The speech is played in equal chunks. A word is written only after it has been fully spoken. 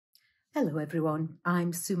Hello everyone,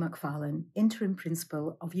 I'm Sue McFarlane, Interim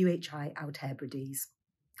Principal of UHI Out Hebrides.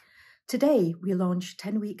 Today we launch a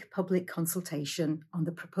 10-week public consultation on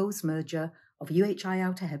the proposed merger of UHI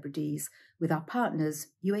Outer Hebrides with our partners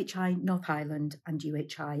UHI North Highland and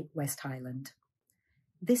UHI West Highland.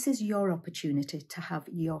 This is your opportunity to have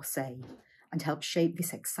your say and help shape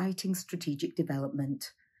this exciting strategic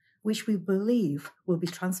development, which we believe will be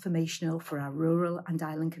transformational for our rural and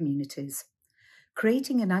island communities,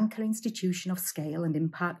 creating an anchor institution of scale and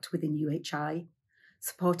impact within UHI,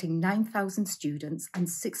 supporting 9,000 students and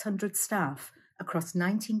 600 staff across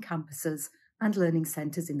 19 campuses and learning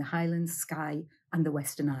centres in the Highlands, Skye and the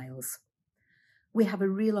Western Isles. We have a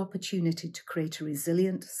real opportunity to create a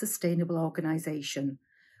resilient, sustainable organisation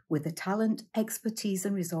with the talent, expertise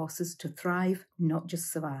and resources to thrive, not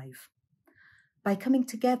just survive. By coming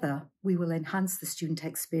together, we will enhance the student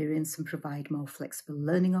experience and provide more flexible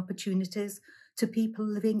learning opportunities to people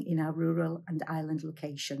living in our rural and island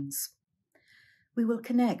locations. We will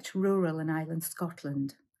connect rural and island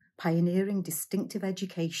Scotland, pioneering distinctive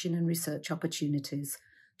education and research opportunities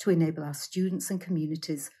to enable our students and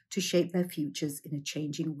communities to shape their futures in a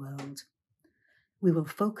changing world. We will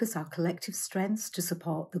focus our collective strengths to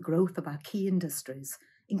support the growth of our key industries,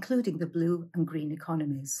 including the blue and green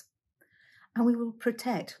economies. And we will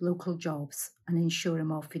protect local jobs and ensure a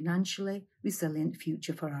more financially resilient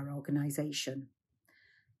future for our organisation.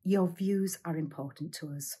 Your views are important to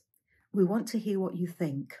us. We want to hear what you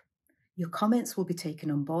think. Your comments will be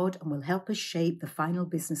taken on board and will help us shape the final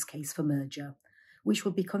business case for merger, which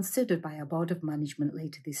will be considered by our Board of Management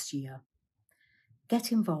later this year.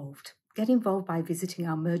 Get involved. Get involved by visiting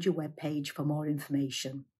our merger webpage for more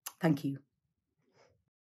information. Thank you.